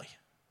the valley.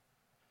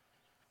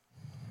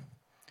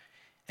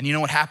 And you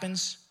know what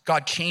happens?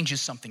 God changes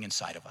something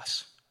inside of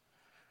us.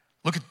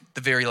 Look at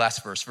the very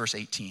last verse, verse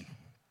 19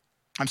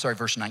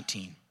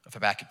 of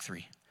Habakkuk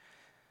 3.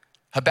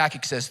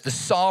 Habakkuk says, the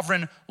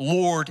sovereign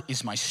Lord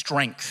is my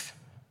strength.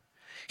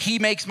 He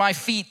makes my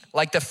feet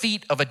like the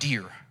feet of a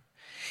deer.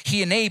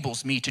 He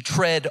enables me to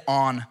tread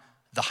on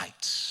the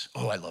heights.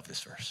 Oh, I love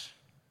this verse.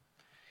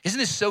 Isn't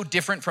this so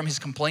different from his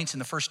complaints in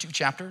the first 2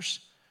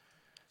 chapters?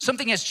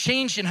 Something has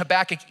changed in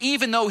Habakkuk,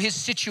 even though his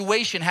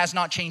situation has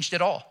not changed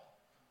at all.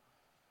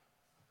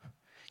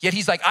 Yet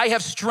he's like, I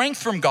have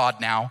strength from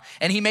God now,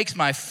 and he makes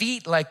my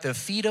feet like the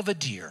feet of a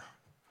deer.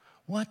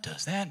 What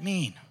does that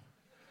mean?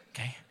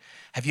 Okay.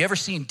 Have you ever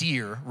seen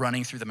deer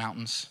running through the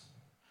mountains?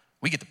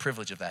 We get the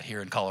privilege of that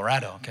here in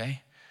Colorado,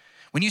 okay?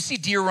 When you see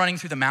deer running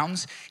through the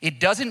mountains, it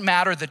doesn't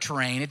matter the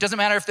terrain. It doesn't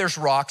matter if there's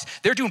rocks.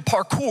 They're doing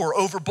parkour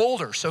over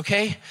boulders,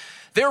 okay?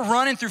 They're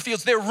running through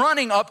fields. They're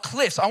running up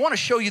cliffs. I want to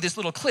show you this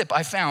little clip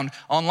I found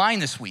online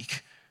this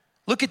week.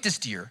 Look at this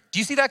deer. Do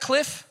you see that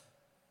cliff?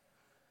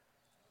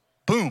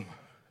 Boom.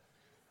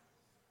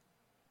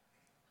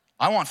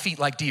 I want feet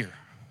like deer.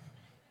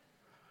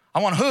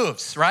 I want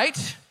hooves, right?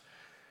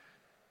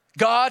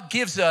 God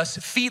gives us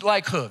feet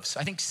like hooves.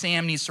 I think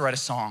Sam needs to write a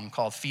song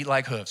called Feet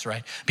Like Hooves,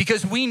 right?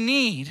 Because we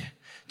need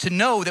to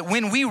know that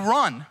when we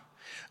run,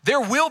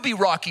 There will be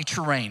rocky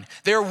terrain.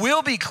 There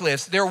will be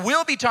cliffs. There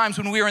will be times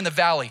when we are in the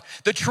valley.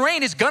 The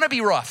terrain is gonna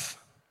be rough.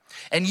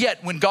 And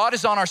yet, when God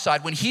is on our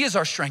side, when he is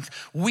our strength,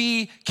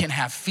 we can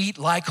have feet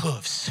like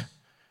hooves,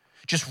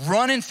 just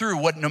running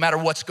through no matter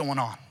what's going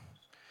on.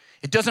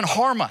 It doesn't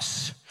harm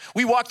us.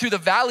 We walk through the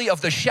valley of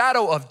the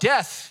shadow of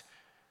death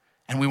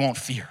and we won't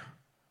fear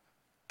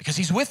because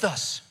he's with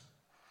us.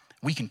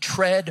 We can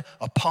tread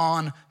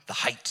upon the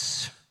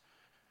heights.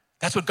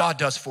 That's what God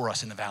does for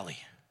us in the valley.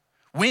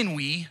 When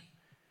we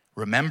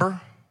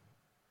remember,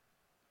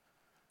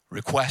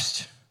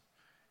 request,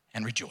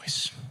 and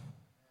rejoice.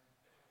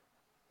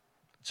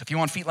 So if you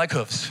want feet like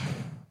hooves,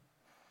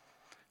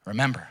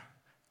 remember,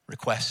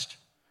 request,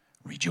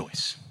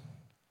 rejoice.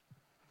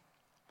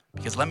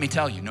 Because let me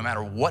tell you, no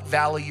matter what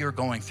valley you're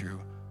going through,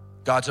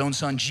 God's own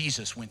son,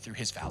 Jesus, went through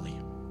his valley.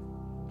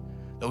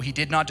 Though he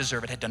did not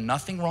deserve it, had done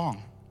nothing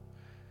wrong,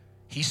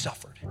 he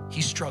suffered,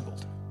 he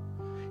struggled.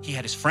 He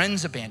had his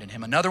friends abandon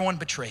him, another one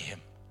betray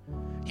him.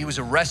 He was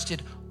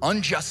arrested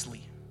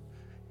unjustly.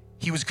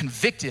 He was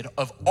convicted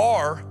of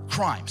our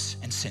crimes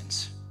and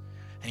sins.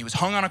 And he was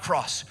hung on a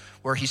cross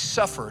where he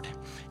suffered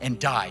and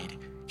died.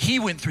 He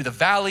went through the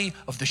valley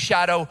of the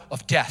shadow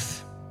of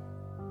death.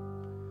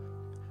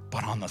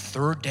 But on the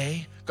third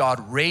day,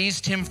 God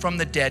raised him from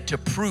the dead to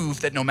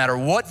prove that no matter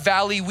what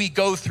valley we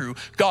go through,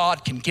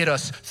 God can get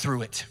us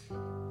through it.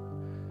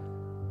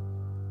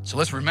 So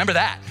let's remember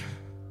that.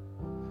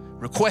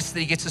 Request that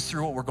he gets us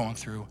through what we're going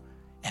through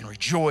and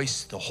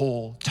rejoice the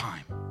whole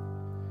time.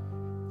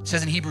 It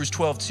says in Hebrews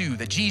 12:2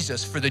 that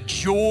Jesus, for the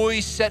joy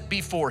set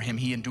before him,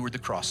 he endured the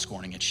cross,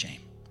 scorning its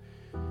shame.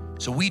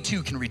 So we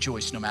too can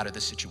rejoice no matter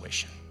the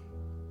situation.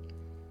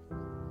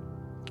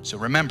 So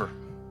remember,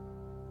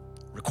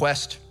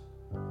 request,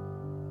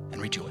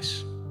 and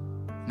rejoice.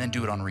 And then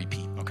do it on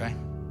repeat, okay?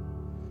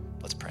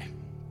 Let's pray.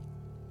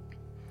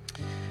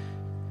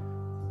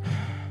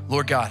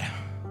 Lord God,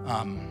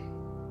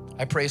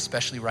 I pray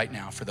especially right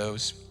now for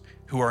those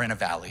who are in a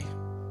valley,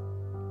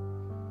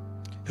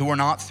 who are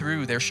not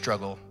through their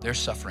struggle, their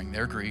suffering,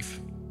 their grief.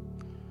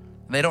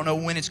 And they don't know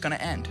when it's gonna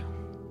end.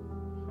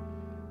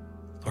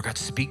 Lord God,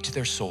 speak to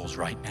their souls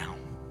right now.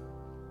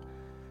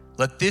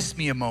 Let this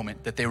be a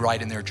moment that they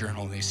write in their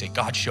journal and they say,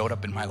 God showed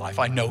up in my life.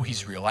 I know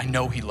he's real. I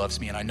know he loves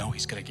me and I know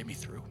he's gonna get me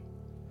through.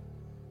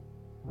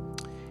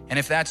 And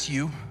if that's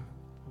you,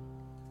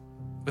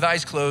 with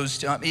eyes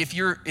closed, if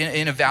you're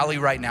in a valley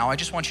right now, I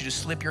just want you to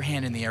slip your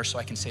hand in the air so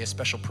I can say a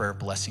special prayer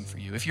blessing for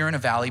you. If you're in a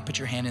valley, put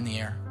your hand in the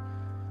air.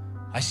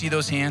 I see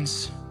those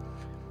hands.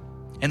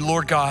 And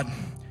Lord God,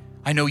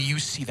 I know you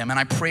see them. And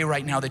I pray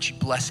right now that you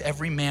bless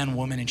every man,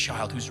 woman, and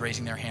child who's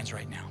raising their hands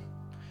right now,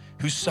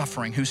 who's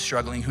suffering, who's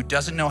struggling, who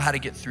doesn't know how to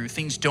get through.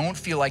 Things don't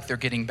feel like they're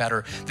getting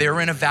better. They're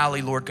in a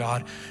valley, Lord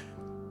God.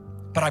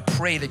 But I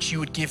pray that you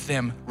would give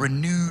them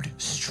renewed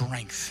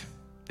strength,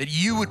 that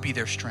you would be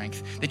their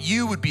strength, that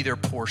you would be their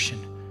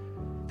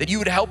portion, that you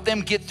would help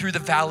them get through the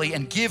valley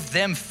and give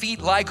them feet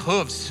like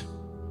hooves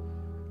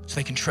so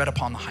they can tread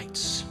upon the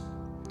heights.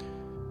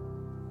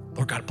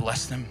 Lord God,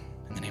 bless them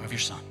in the name of your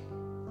son.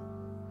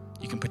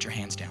 You can put your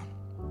hands down.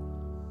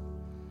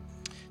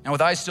 Now,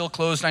 with eyes still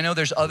closed, I know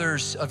there's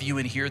others of you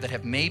in here that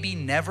have maybe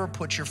never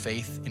put your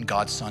faith in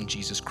God's son,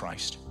 Jesus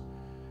Christ.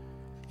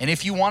 And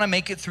if you wanna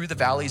make it through the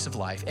valleys of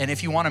life, and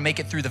if you wanna make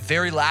it through the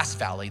very last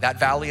valley, that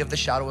valley of the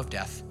shadow of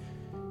death,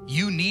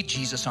 you need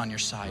Jesus on your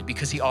side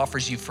because he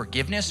offers you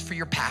forgiveness for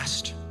your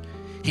past.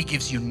 He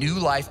gives you new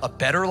life, a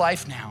better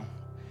life now,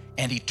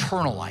 and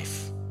eternal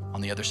life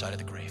on the other side of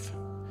the grave.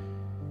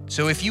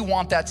 So if you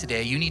want that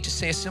today, you need to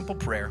say a simple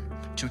prayer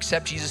to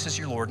accept Jesus as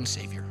your Lord and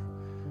Savior.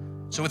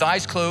 So with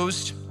eyes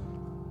closed,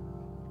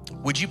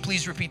 would you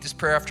please repeat this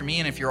prayer after me?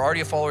 And if you're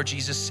already a follower of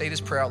Jesus, say this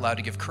prayer out loud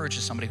to give courage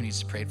to somebody who needs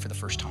to pray it for the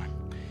first time.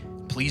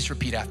 Please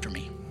repeat after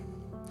me.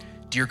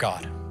 Dear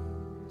God,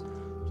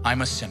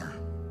 I'm a sinner.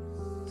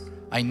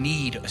 I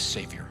need a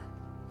Savior.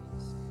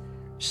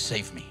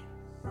 Save me.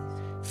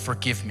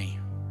 Forgive me.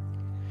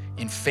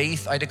 In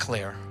faith, I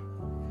declare,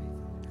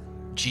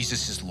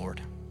 Jesus is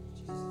Lord.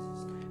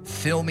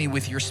 Fill me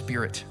with your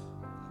Spirit.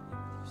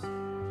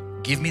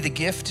 Give me the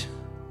gift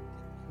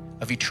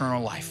of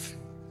eternal life.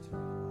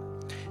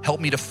 Help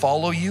me to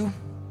follow you,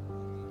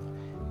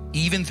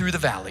 even through the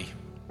valley,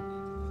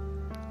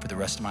 for the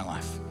rest of my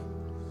life.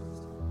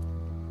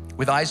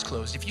 With eyes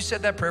closed, if you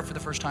said that prayer for the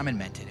first time and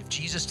meant it, if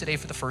Jesus today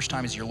for the first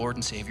time is your Lord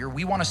and Savior,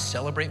 we want to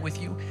celebrate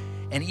with you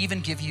and even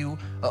give you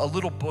a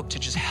little book to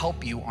just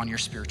help you on your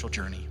spiritual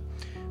journey.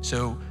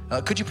 So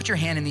could you put your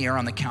hand in the air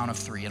on the count of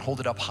 3 and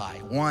hold it up high?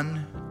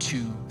 1,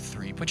 2,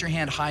 3. Put your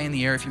hand high in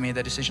the air if you made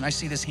that decision. I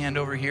see this hand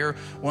over here,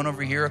 one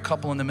over here, a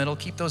couple in the middle.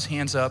 Keep those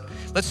hands up.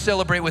 Let's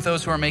celebrate with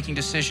those who are making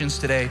decisions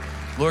today.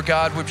 Lord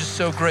God, we're just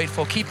so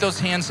grateful. Keep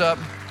those hands up.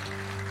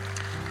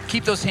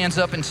 Keep those hands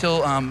up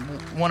until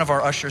one of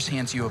our ushers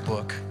hands you a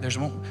book. There's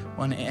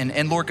one.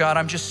 And Lord God,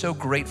 I'm just so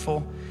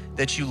grateful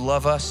that you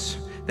love us,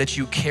 that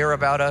you care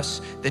about us,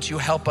 that you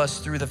help us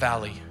through the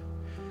valley.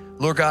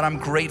 Lord God, I'm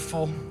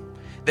grateful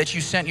that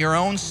you sent your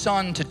own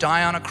son to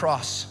die on a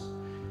cross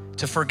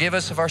to forgive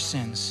us of our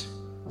sins.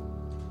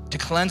 to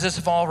cleanse us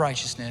of all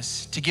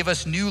righteousness, to give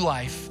us new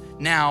life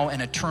now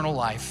and eternal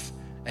life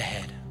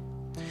ahead.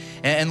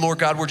 And Lord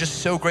God, we're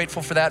just so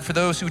grateful for that. For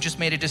those who just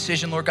made a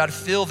decision, Lord God,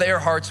 fill their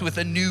hearts with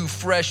a new,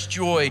 fresh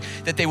joy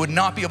that they would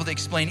not be able to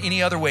explain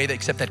any other way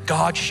except that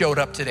God showed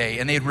up today,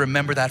 and they'd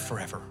remember that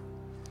forever.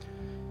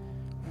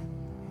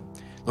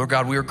 Lord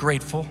God, we are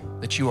grateful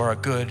that you are a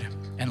good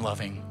and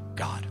loving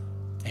God.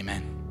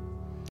 Amen.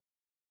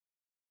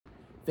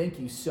 Thank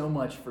you so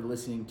much for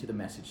listening to the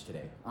message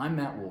today. I'm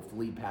Matt Wolf, the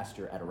lead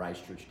pastor at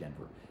Arise Church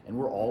Denver, and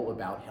we're all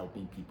about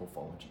helping people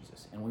follow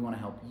Jesus, and we want to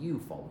help you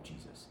follow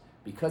Jesus.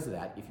 Because of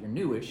that, if you're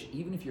newish,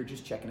 even if you're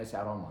just checking us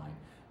out online,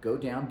 go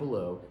down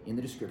below in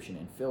the description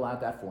and fill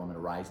out that form at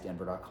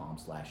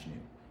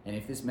arisedenver.com/new. And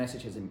if this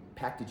message has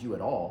impacted you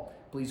at all,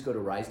 please go to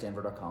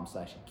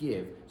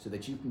arisedenver.com/give so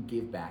that you can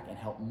give back and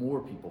help more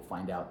people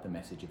find out the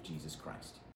message of Jesus Christ.